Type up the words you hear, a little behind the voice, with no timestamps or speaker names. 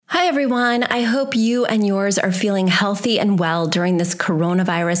everyone. I hope you and yours are feeling healthy and well during this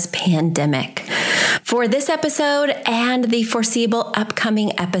coronavirus pandemic. For this episode and the foreseeable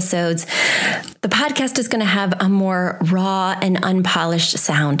upcoming episodes, the podcast is going to have a more raw and unpolished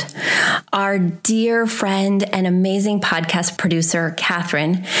sound. Our dear friend and amazing podcast producer,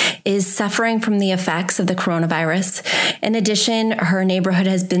 Catherine, is suffering from the effects of the coronavirus. In addition, her neighborhood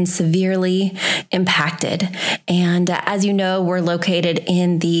has been severely impacted. And as you know, we're located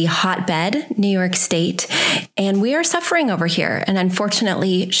in the hotbed, New York State, and we are suffering over here. And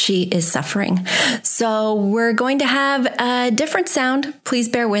unfortunately, she is suffering. So we're going to have a different sound. Please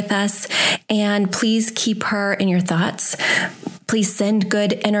bear with us and please keep her in your thoughts. Please send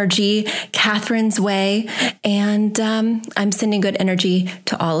good energy Catherine's way. And I'm sending good energy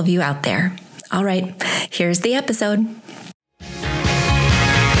to all of you out there. All right, here's the episode.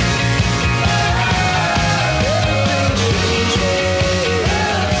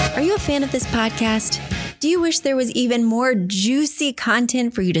 Are you a fan of this podcast? Do you wish there was even more juicy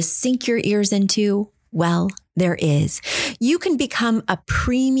content for you to sink your ears into? Well, there is. You can become a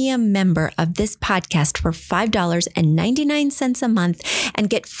premium member of this podcast for $5.99 a month and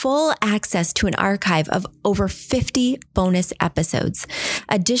get full access to an archive of over 50 bonus episodes.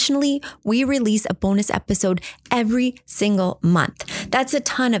 Additionally, we release a bonus episode every single month. That's a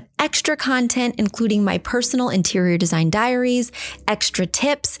ton of extra content, including my personal interior design diaries, extra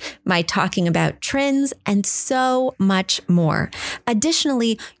tips, my talking about trends, and so much more.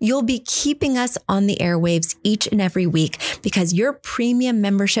 Additionally, you'll be keeping us on the airwaves each and every week because your premium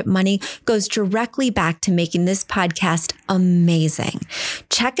membership money goes directly back to making this podcast amazing.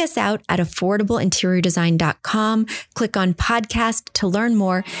 Check us out at affordableinteriordesign.com. Click on podcast to learn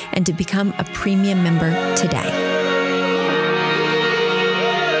more and to become a premium member today.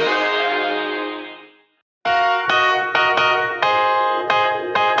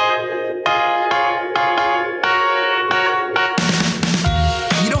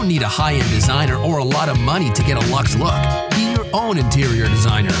 Need a high-end designer or a lot of money to get a luxe look. Be your own interior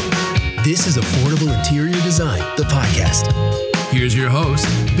designer. This is Affordable Interior Design, the podcast. Here's your host,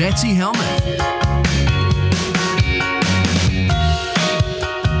 Betsy Helmuth.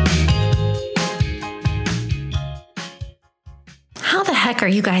 How the heck are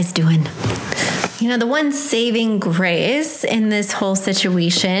you guys doing? You know, the one saving grace in this whole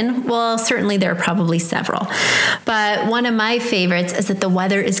situation, well, certainly there are probably several, but one of my favorites is that the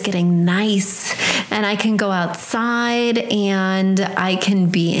weather is getting nice and I can go outside and I can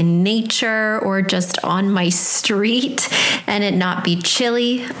be in nature or just on my street and it not be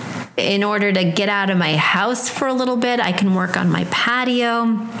chilly. In order to get out of my house for a little bit, I can work on my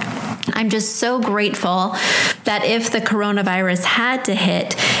patio. I'm just so grateful that if the coronavirus had to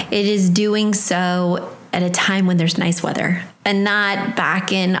hit, it is doing so at a time when there's nice weather and not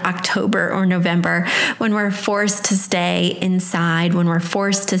back in October or November when we're forced to stay inside, when we're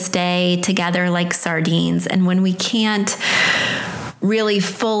forced to stay together like sardines, and when we can't really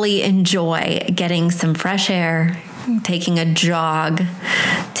fully enjoy getting some fresh air, taking a jog,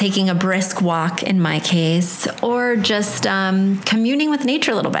 taking a brisk walk in my case, or just communing with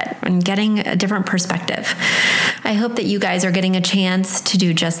nature a little bit and getting a different perspective. I hope that you guys are getting a chance to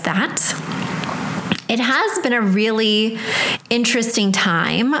do just that. It has been a really interesting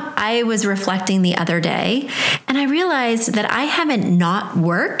time. I was reflecting the other day and I realized that I haven't not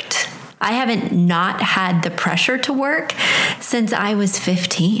worked. I haven't not had the pressure to work since I was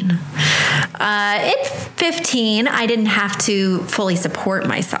 15. At 15, I didn't have to fully support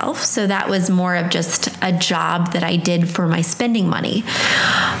myself. So that was more of just a job that I did for my spending money.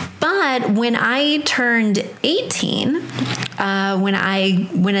 But when I turned 18, when I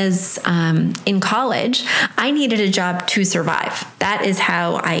was in college, I needed a job to survive. That is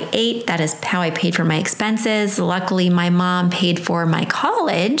how I ate. That is how I paid for my expenses. Luckily, my mom paid for my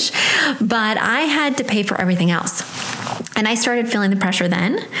college, but I had to pay for everything else. And I started feeling the pressure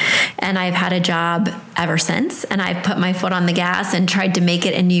then, and I've had a job ever since. And I've put my foot on the gas and tried to make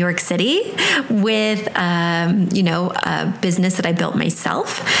it in New York City with, a business that I built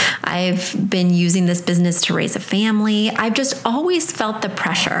myself. I've been using this business to raise a family. I've just always felt the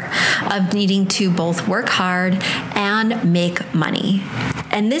pressure of needing to both work hard and make money.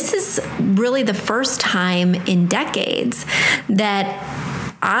 And this is really the first time in decades that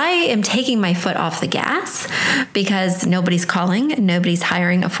I am taking my foot off the gas because nobody's calling, nobody's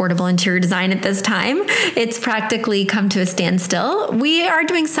hiring affordable interior design at this time. It's practically come to a standstill. We are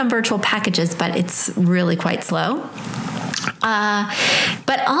doing some virtual packages, but it's really quite slow.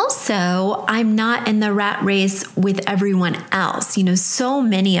 But also, I'm not in the rat race with everyone else. So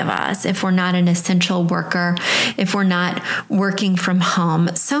many of us, if we're not an essential worker, if we're not working from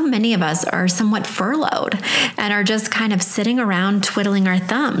home, so many of us are somewhat furloughed and are just kind of sitting around twiddling our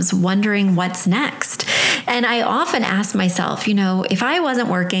thumbs, wondering what's next. And I often ask myself, if I wasn't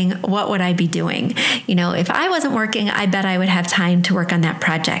working, what would I be doing? If I wasn't working, I bet I would have time to work on that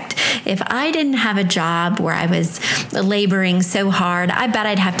project. If I didn't have a job where I was laboring so hard, I bet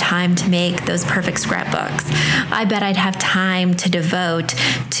I'd have time to make those perfect scrapbooks. I bet I'd have time to devote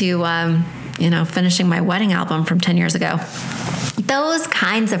to, finishing my wedding album from 10 years ago. Those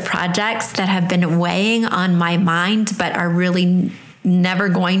kinds of projects that have been weighing on my mind, but are really never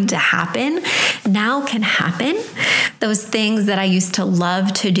going to happen, now can happen. Those things that I used to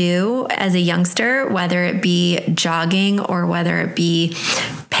love to do as a youngster, whether it be jogging or whether it be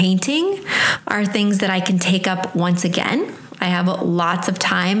painting, are things that I can take up once again. I have lots of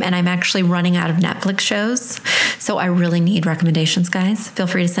time and I'm actually running out of Netflix shows. So I really need recommendations, guys. Feel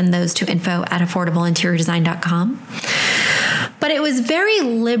free to send those to info@affordableinteriordesign.com. But it was very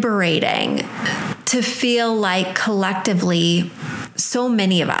liberating to feel like collectively, so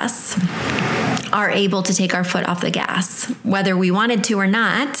many of us are able to take our foot off the gas. Whether we wanted to or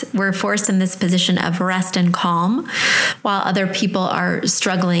not, we're forced in this position of rest and calm while other people are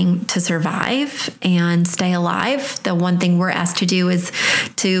struggling to survive and stay alive. The one thing we're asked to do is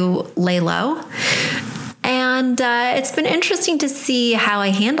to lay low. And it's been interesting to see how I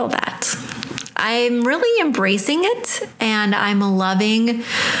handle that. I'm really embracing it, and I'm loving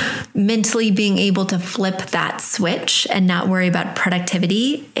mentally being able to flip that switch and not worry about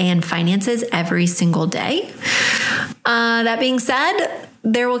productivity and finances every single day. That being said,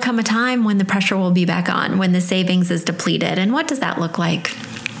 there will come a time when the pressure will be back on, when the savings is depleted. And what does that look like?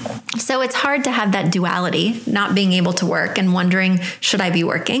 So it's hard to have that duality, not being able to work and wondering, should I be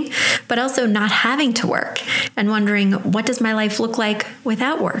working? But also not having to work and wondering, what does my life look like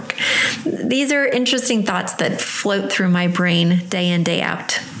without work? These are interesting thoughts that float through my brain day in, day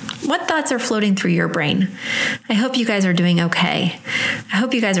out. What thoughts are floating through your brain? I hope you guys are doing okay. I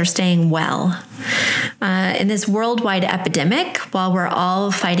hope you guys are staying well. In this worldwide epidemic, while we're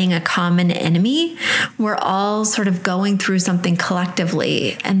all fighting a common enemy, we're all sort of going through something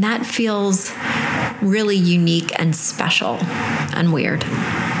collectively, and that feels really unique and special and weird.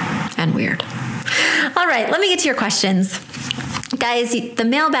 All right, let me get to your questions. Guys, the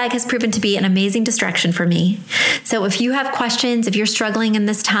mailbag has proven to be an amazing distraction for me. So if you have questions, if you're struggling in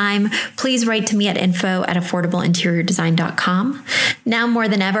this time, please write to me at info@affordableinteriordesign.com. Now more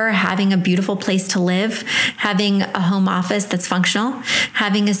than ever, having a beautiful place to live, having a home office that's functional,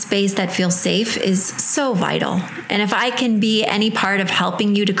 having a space that feels safe is so vital. And if I can be any part of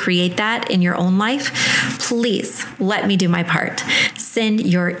helping you to create that in your own life, please let me do my part. Send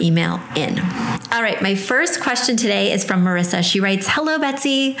your email in. All right, my first question today is from Marissa. She writes, "Hello,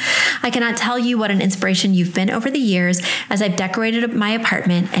 Betsy. I cannot tell you what an inspiration you've been over the years as I've decorated my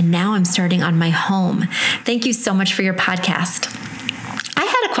apartment and now I'm starting on my home. Thank you so much for your podcast." I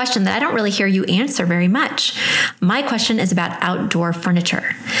had a question that I don't really hear you answer very much. My question is about outdoor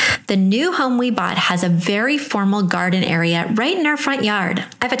furniture. The new home we bought has a very formal garden area right in our front yard.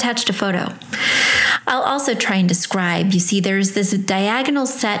 I've attached a photo. I'll also try and describe. You see, there's this diagonal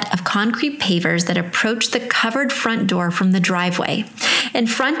set of concrete pavers that approach the covered front door from the driveway. In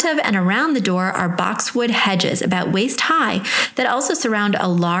front of and around the door are boxwood hedges about waist high that also surround a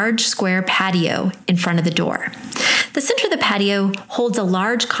large square patio in front of the door. The center of the patio holds a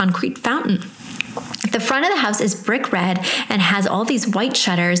large concrete fountain. The front of the house is brick red and has all these white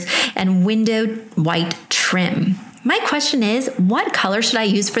shutters and windowed white trim. My question is, what color should I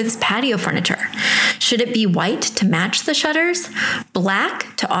use for this patio furniture? Should it be white to match the shutters,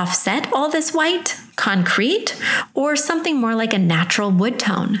 black to offset all this white, concrete, or something more like a natural wood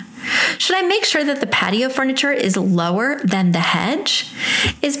tone? Should I make sure that the patio furniture is lower than the hedge?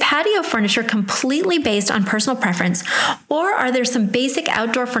 Is patio furniture completely based on personal preference, or are there some basic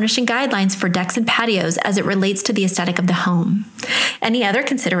outdoor furnishing guidelines for decks and patios as it relates to the aesthetic of the home? Any other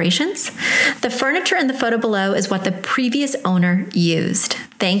considerations? The furniture in the photo below is what the previous owner used.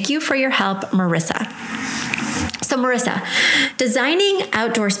 Thank you for your help, Marissa. So Marissa, designing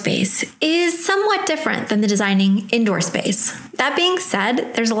outdoor space is somewhat different than the designing indoor space. That being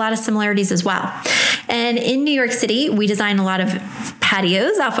said, there's a lot of similarities as well. And in New York City, we design a lot of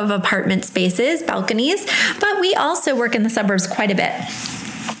patios off of apartment spaces, balconies, but we also work in the suburbs quite a bit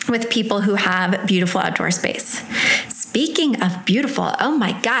with people who have beautiful outdoor space. speaking of beautiful, oh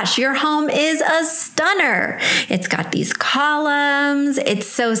my gosh, your home is a stunner. It's got these columns. It's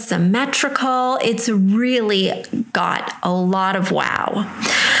so symmetrical. It's really got a lot of wow.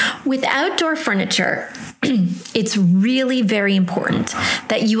 With outdoor furniture, it's really very important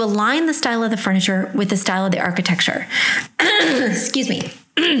that you align the style of the furniture with the style of the architecture. Excuse me.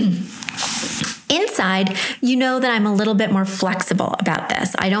 Inside, you know that I'm a little bit more flexible about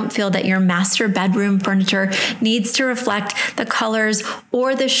this. I don't feel that your master bedroom furniture needs to reflect the colors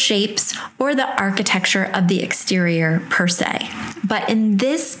or the shapes or the architecture of the exterior per se. But in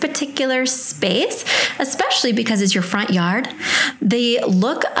this particular space, especially because it's your front yard, the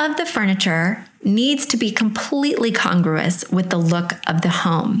look of the furniture needs to be completely congruous with the look of the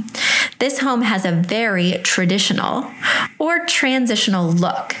home. This home has a very traditional or transitional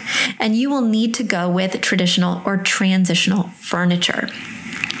look, and you will need to go with traditional or transitional furniture.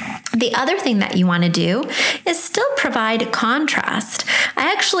 The other thing that you want to do is still provide contrast.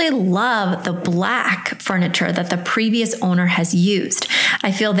 I actually love the black furniture that the previous owner has used.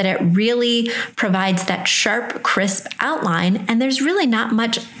 I feel that it really provides that sharp, crisp outline, and there's really not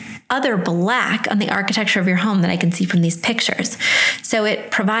much other black on the architecture of your home that I can see from these pictures. So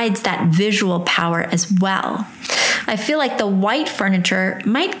it provides that visual power as well. I feel like the white furniture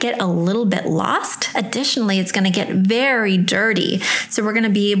might get a little bit lost. Additionally, it's going to get very dirty. So we're going to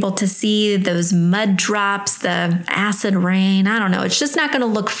be able to see those mud drops, the acid rain. I don't know. It's just not going to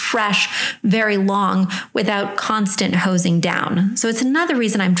look fresh very long without constant hosing down. So it's another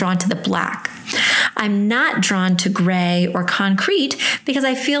reason I'm drawn to the black. I'm not drawn to gray or concrete because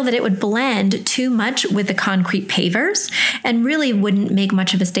I feel that it would blend too much with the concrete pavers and really wouldn't make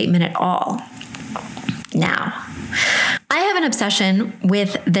much of a statement at all. Now, I have an obsession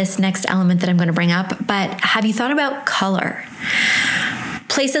with this next element that I'm going to bring up, but have you thought about color?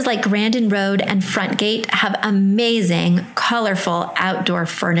 Places like Grandin Road and Frontgate have amazing, colorful outdoor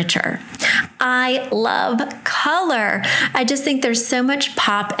furniture. I love color. I just think there's so much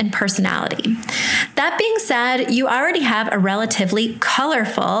pop and personality. That being said, you already have a relatively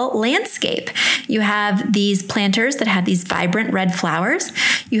colorful landscape. You have these planters that have these vibrant red flowers.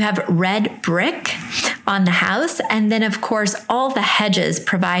 You have red brick on the house. And then, of course, all the hedges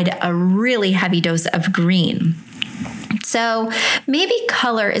provide a really heavy dose of green. So maybe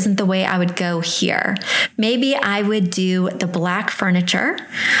color isn't the way I would go here. Maybe I would do the black furniture.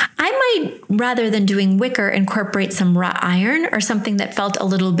 I might, rather than doing wicker, incorporate some wrought iron or something that felt a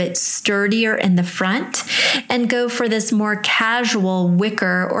little bit sturdier in the front and go for this more casual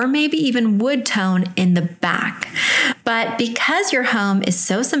wicker or maybe even wood tone in the back. But because your home is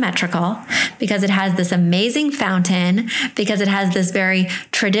so symmetrical, because it has this amazing fountain, because it has this very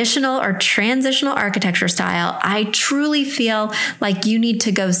traditional or transitional architecture style, I truly feel like you need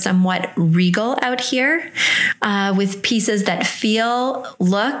to go somewhat regal out here with pieces that feel,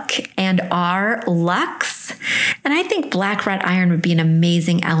 look, and are luxe. And I think black wrought iron would be an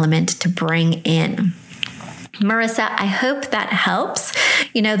amazing element to bring in. Marissa, I hope that helps.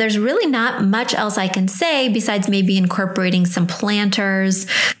 You know, there's really not much else I can say besides maybe incorporating some planters,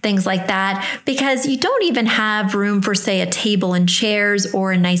 things like that, because you don't even have room for, say, a table and chairs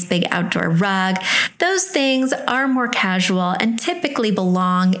or a nice big outdoor rug. Those things are more casual and typically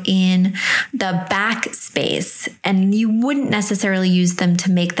belong in the back space, and you wouldn't necessarily use them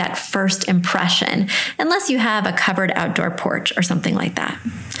to make that first impression unless you have a covered outdoor porch or something like that.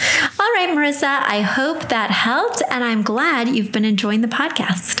 All right, Marissa, I hope that helped, and I'm glad you've been enjoying the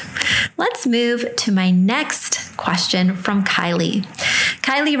podcast. Let's move to my next question from Kylie.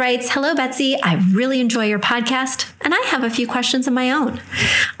 Kylie writes, "Hello, Betsy. I really enjoy your podcast, and I have a few questions of my own.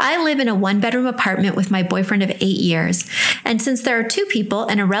 I live in a one-bedroom apartment with my boyfriend of 8 years, and since there are 2 people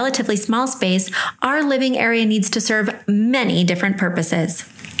in a relatively small space, our living area needs to serve many different purposes.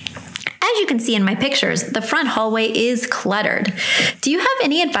 As you can see in my pictures, the front hallway is cluttered. Do you have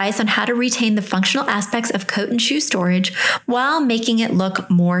any advice on how to retain the functional aspects of coat and shoe storage while making it look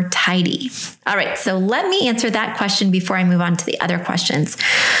more tidy?" All right, so let me answer that question before I move on to the other questions.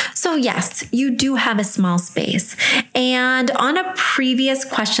 So yes, you do have a small space. And on a previous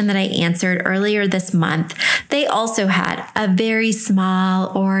question that I answered earlier this month, they also had a very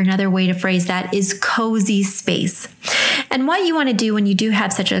small, or another way to phrase that is cozy space. And what you want to do when you do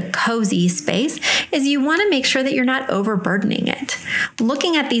have such a cozy space is you want to make sure that you're not overburdening it.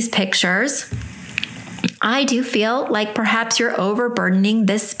 Looking at these pictures, I do feel like perhaps you're overburdening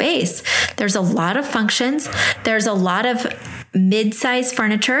this space. There's a lot of functions. There's a lot of mid-size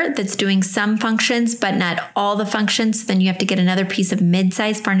furniture that's doing some functions, but not all the functions. Then you have to get another piece of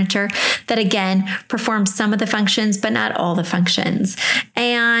mid-size furniture that again performs some of the functions, but not all the functions.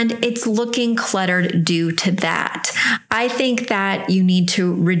 And it's looking cluttered due to that. I think that you need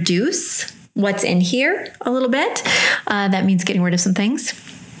to reduce what's in here a little bit. That means getting rid of some things.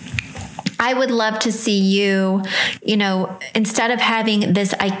 I would love to see you, instead of having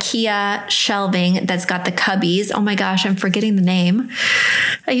this IKEA shelving that's got the cubbies. Oh my gosh, I'm forgetting the name.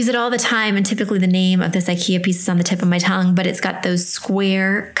 I use it all the time, and typically the name of this IKEA piece is on the tip of my tongue, but it's got those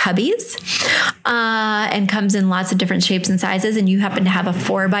square cubbies and comes in lots of different shapes and sizes, and you happen to have a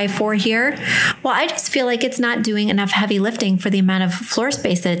 4x4 here. Well, I just feel like it's not doing enough heavy lifting for the amount of floor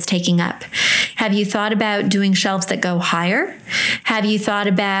space that it's taking up. Have you thought about doing shelves that go higher? Have you thought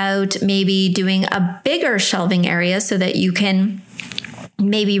about maybe doing a bigger shelving area so that you can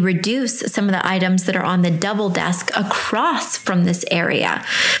maybe reduce some of the items that are on the double desk across from this area?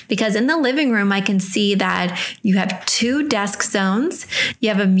 Because in the living room, I can see that you have 2 desk zones. You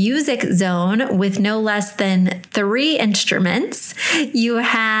have a music zone with no less than 3 instruments. You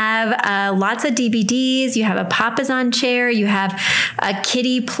have lots of DVDs. You have a Papasan chair. You have a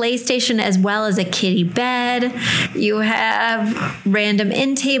kiddie PlayStation as well as a kiddie bed. You have random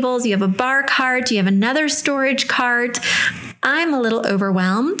end tables. You have a bar cart. You have another storage cart. I'm a little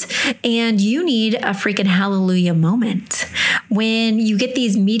overwhelmed, and you need a freaking hallelujah moment. When you get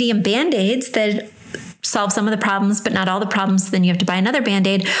these medium Band-Aids that solve some of the problems, but not all the problems, then you have to buy another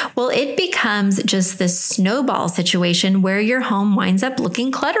Band-Aid. Well, it becomes just this snowball situation where your home winds up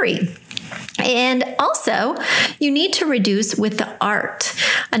looking cluttery. And also, you need to reduce with the art.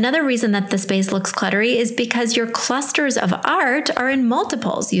 Another reason that the space looks cluttery is because your clusters of art are in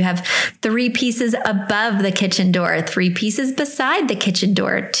multiples. You have 3 pieces above the kitchen door, 3 pieces beside the kitchen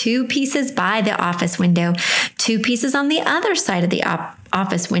door, 2 pieces by the office window, 2 pieces on the other side of the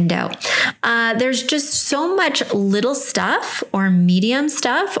office window. There's just so much little stuff or medium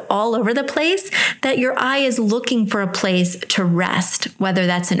stuff all over the place that your eye is looking for a place to rest, whether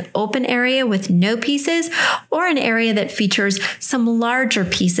that's an open area with no pieces or an area that features some larger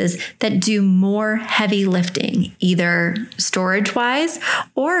pieces that do more heavy lifting, either storage-wise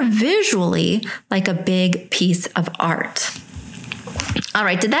or visually, like a big piece of art. All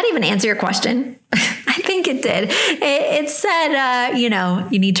right, did that even answer your question? I think it did. It said,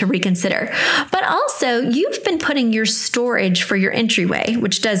 you need to reconsider. But also, you've been putting your storage for your entryway,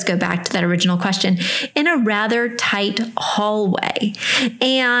 which does go back to that original question, in a rather tight hallway.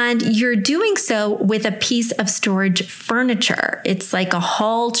 And you're doing so with a piece of storage furniture. It's like a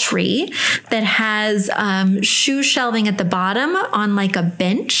hall tree that has shoe shelving at the bottom on like a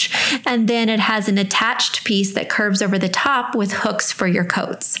bench. And then it has an attached piece that curves over the top with hooks for your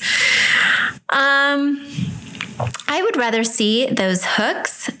coats. I would rather see those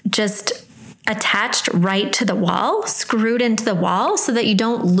hooks just attached right to the wall, screwed into the wall so that you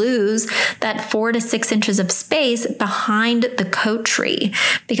don't lose that 4 to 6 inches of space behind the coat tree.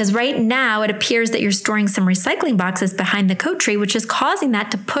 Because right now it appears that you're storing some recycling boxes behind the coat tree, which is causing that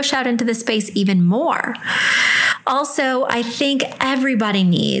to push out into the space even more. Also, I think everybody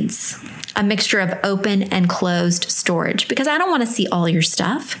needs a mixture of open and closed storage because I don't want to see all your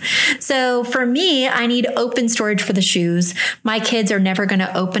stuff. So for me, I need open storage for the shoes. My kids are never going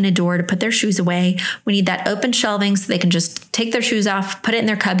to open a door to put their shoes away. We need that open shelving so they can just take their shoes off, put it in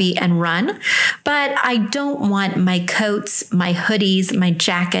their cubby and run. But I don't want my coats, my hoodies, my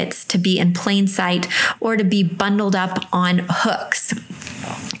jackets to be in plain sight or to be bundled up on hooks.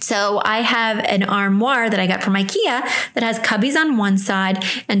 So I have an armoire that I got from IKEA that has cubbies on one side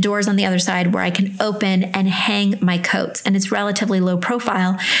and doors on the other side where I can open and hang my coats. And it's relatively low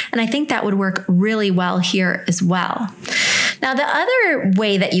profile. And I think that would work really well here as well. Now, the other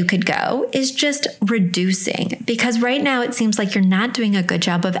way that you could go is just reducing, because right now it seems like you're not doing a good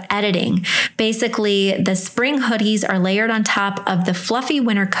job of editing. Basically, the spring hoodies are layered on top of the fluffy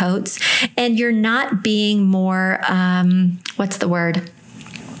winter coats, and you're not being more, what's the word?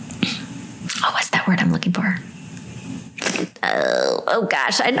 Oh, what's that word I'm looking for? Oh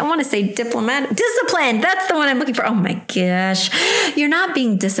gosh, I don't want to say diplomatic. Disciplined. That's the one I'm looking for. Oh my gosh. You're not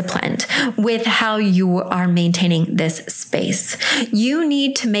being disciplined with how you are maintaining this space. You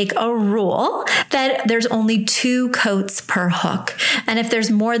need to make a rule that there's only 2 coats per hook. And if there's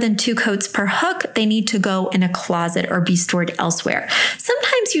more than 2 coats per hook, they need to go in a closet or be stored elsewhere.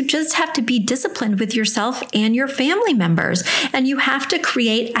 Sometimes sometimes you just have to be disciplined with yourself and your family members, and you have to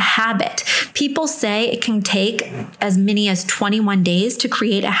create a habit. People say it can take as many as 21 days to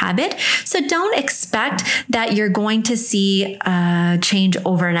create a habit. So don't expect that you're going to see change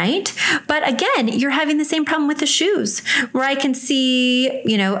overnight. But again, you're having the same problem with the shoes, where I can see,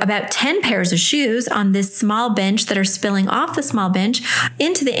 about 10 pairs of shoes on this small bench that are spilling off the small bench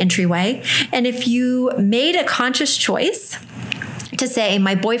into the entryway. And if you made a conscious choice to say,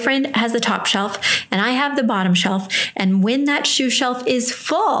 my boyfriend has the top shelf and I have the bottom shelf, and when that shoe shelf is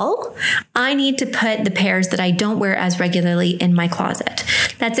full, I need to put the pairs that I don't wear as regularly in my closet.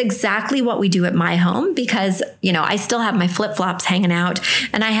 That's exactly what we do at my home, because, I still have my flip-flops hanging out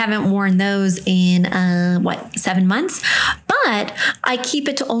and I haven't worn those in, 7 months, but I keep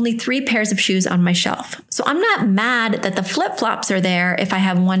it to only 3 pairs of shoes on my shelf. So I'm not mad that the flip-flops are there if I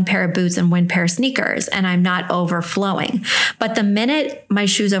have 1 pair of boots and 1 pair of sneakers and I'm not overflowing. But the minute my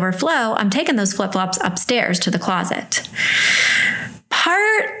shoes overflow, I'm taking those flip-flops upstairs to the closet.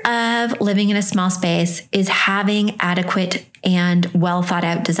 Part of living in a small space is having adequate and well thought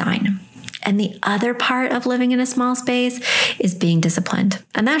out design. And the other part of living in a small space is being disciplined.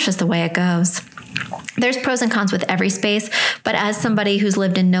 And that's just the way it goes. There's pros and cons with every space, but as somebody who's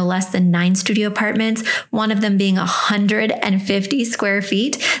lived in no less than 9 studio apartments, one of them being 150 square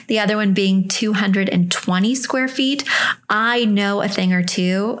feet, the other one being 220 square feet, I know a thing or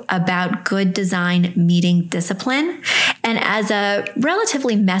two about good design meeting discipline. And as a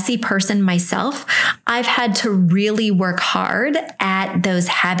relatively messy person myself, I've had to really work hard at those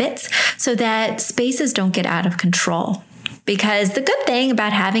habits so that spaces don't get out of control. Because the good thing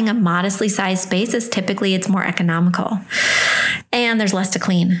about having a modestly sized space is typically it's more economical and there's less to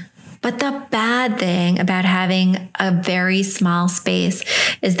clean. But the bad thing about having a very small space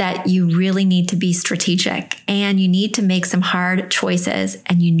is that you really need to be strategic and you need to make some hard choices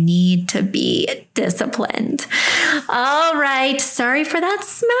and you need to be disciplined. All right, sorry for that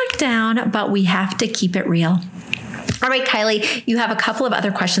smackdown, but we have to keep it real. All right, Kylie, you have a couple of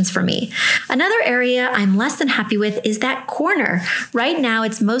other questions for me. Another area I'm less than happy with is that corner. Right now,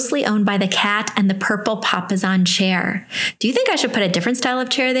 it's mostly owned by the cat and the purple Papasan chair. Do you think I should put a different style of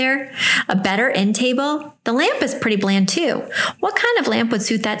chair there? A better end table? The lamp is pretty bland too. What kind of lamp would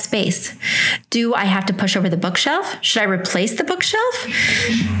suit that space? Do I have to push over the bookshelf? Should I replace the bookshelf?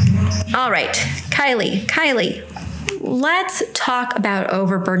 All right, Kylie. Let's talk about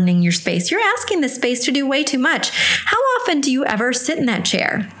overburdening your space. You're asking the space to do way too much. How often do you ever sit in that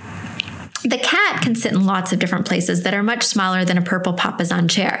chair? The cat can sit in lots of different places that are much smaller than a purple Papasan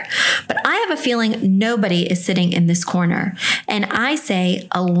chair. But I have a feeling nobody is sitting in this corner. And I say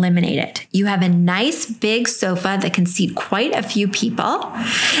eliminate it. You have a nice big sofa that can seat quite a few people.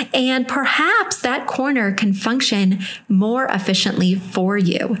 And perhaps that corner can function more efficiently for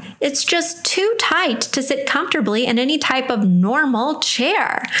you. It's just too tight to sit comfortably in any type of normal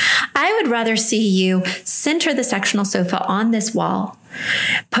chair. I would rather see you center the sectional sofa on this wall.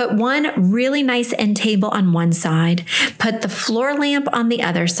 Put one really nice end table on one side. Put the floor lamp on the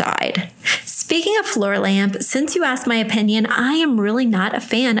other side. Speaking of floor lamp, since you asked my opinion, I am really not a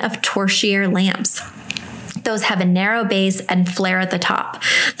fan of torchlier lamps. Those have a narrow base and flare at the top.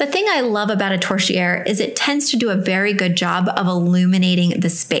 The thing I love about a torchlier is it tends to do a very good job of illuminating the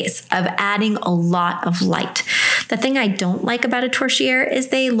space, of adding a lot of light. The thing I don't like about a torchlier is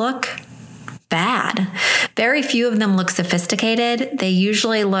they look bad. Very few of them look sophisticated. They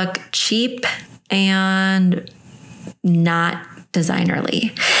usually look cheap and not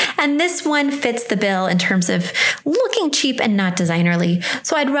designerly. And this one fits the bill in terms of looking cheap and not designerly.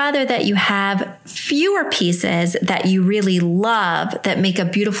 So I'd rather that you have fewer pieces that you really love that make a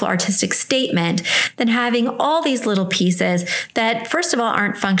beautiful artistic statement than having all these little pieces that, first of all,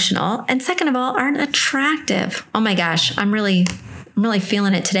 aren't functional and second of all, aren't attractive. Oh my gosh, I'm really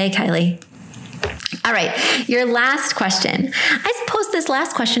feeling it today, Kylie. All right, your last question. I suppose this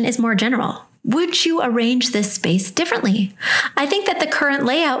last question is more general. Would you arrange this space differently? I think that the current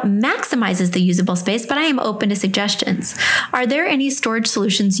layout maximizes the usable space, but I am open to suggestions. Are there any storage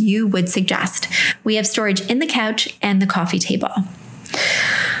solutions you would suggest? We have storage in the couch and the coffee table.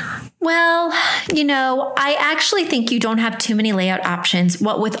 Well, I actually think you don't have too many layout options,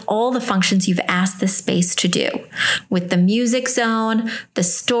 what with all the functions you've asked the space to do. With the music zone, the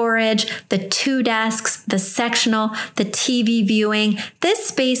storage, the 2 desks, the sectional, the TV viewing, this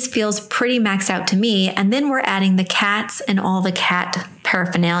space feels pretty maxed out to me. And then we're adding the cats and all the cat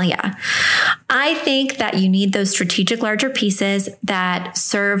paraphernalia. I think that you need those strategic larger pieces that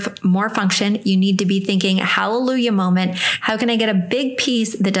serve more function. You need to be thinking hallelujah moment. How can I get a big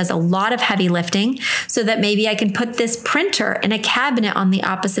piece that does a lot of heavy lifting so that maybe I can put this printer in a cabinet on the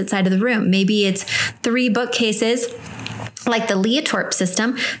opposite side of the room? Maybe it's 3 bookcases like the Leotorp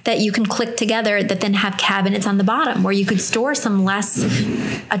system that you can click together that then have cabinets on the bottom where you could store some less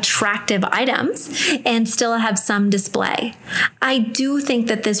attractive items and still have some display. I do think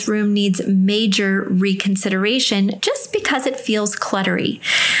that this room needs major reconsideration just because it feels cluttery.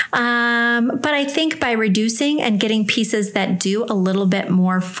 But I think by reducing and getting pieces that do a little bit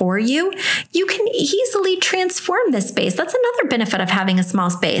more for you, you can easily transform this space. That's another benefit of having a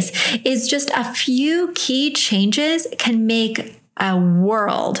small space, is just a few key changes can make a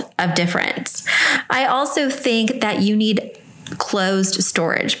world of difference. I also think that you need closed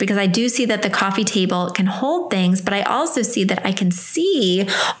storage because I do see that the coffee table can hold things, but I also see that I can see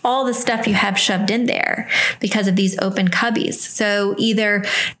all the stuff you have shoved in there because of these open cubbies. So either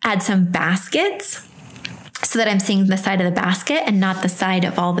add some baskets so that I'm seeing the side of the basket and not the side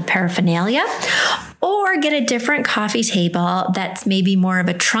of all the paraphernalia, or get a different coffee table that's maybe more of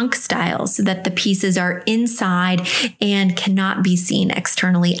a trunk style so that the pieces are inside and cannot be seen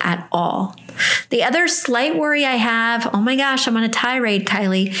externally at all. The other slight worry I have, oh my gosh, I'm on a tirade,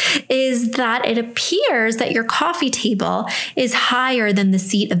 Kylie, is that it appears that your coffee table is higher than the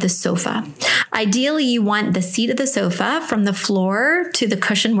seat of the sofa. Ideally, you want the seat of the sofa from the floor to the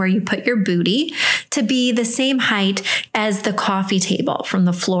cushion where you put your booty to be the same height as the coffee table from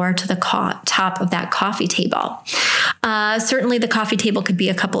the floor to the top of that coffee table. Certainly the coffee table could be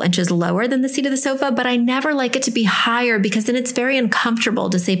a couple inches lower than the seat of the sofa, but I never like it to be higher because then it's very uncomfortable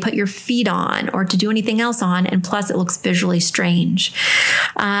to say put your feet on or to do anything else on, and plus it looks visually strange.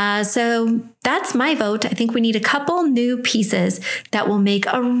 So that's my vote. I think we need a couple new pieces that will make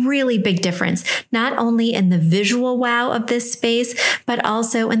a really big difference, not only in the visual wow of this space, but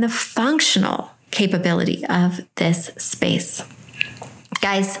also in the functional capability of this space.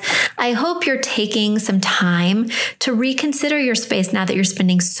 Guys, I hope you're taking some time to reconsider your space now that you're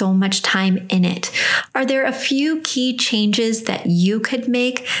spending so much time in it. Are there a few key changes that you could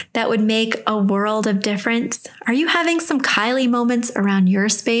make that would make a world of difference? Are you having some Kylie moments around your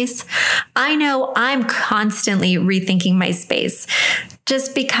space? I know I'm constantly rethinking my space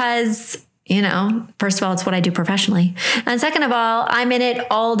just because, first of all, it's what I do professionally. And second of all, I'm in it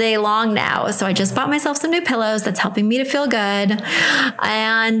all day long now. So I just bought myself some new pillows that's helping me to feel good.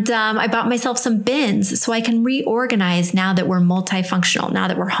 And I bought myself some bins so I can reorganize now that we're multifunctional, now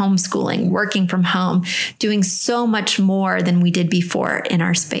that we're homeschooling, working from home, doing so much more than we did before in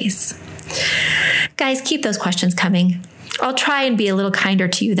our space. Guys, keep those questions coming. I'll try and be a little kinder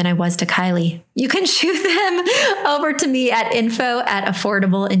to you than I was to Kylie. You can shoot them over to me at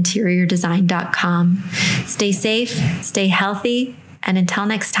info@affordableinteriordesign.com. Stay safe, stay healthy, and until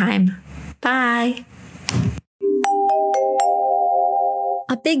next time, bye.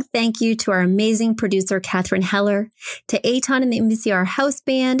 A big thank you to our amazing producer, Katherine Heller, to Aton and the MVCR House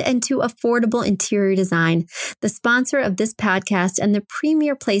Band, and to Affordable Interior Design, the sponsor of this podcast and the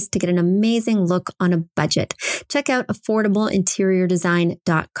premier place to get an amazing look on a budget. Check out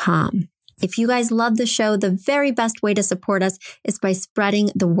affordableinteriordesign.com. If you guys love the show, the very best way to support us is by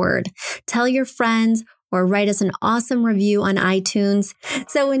spreading the word. Tell your friends or write us an awesome review on iTunes.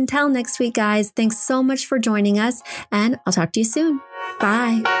 So until next week, guys, thanks so much for joining us, and I'll talk to you soon.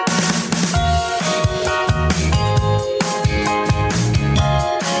 Bye.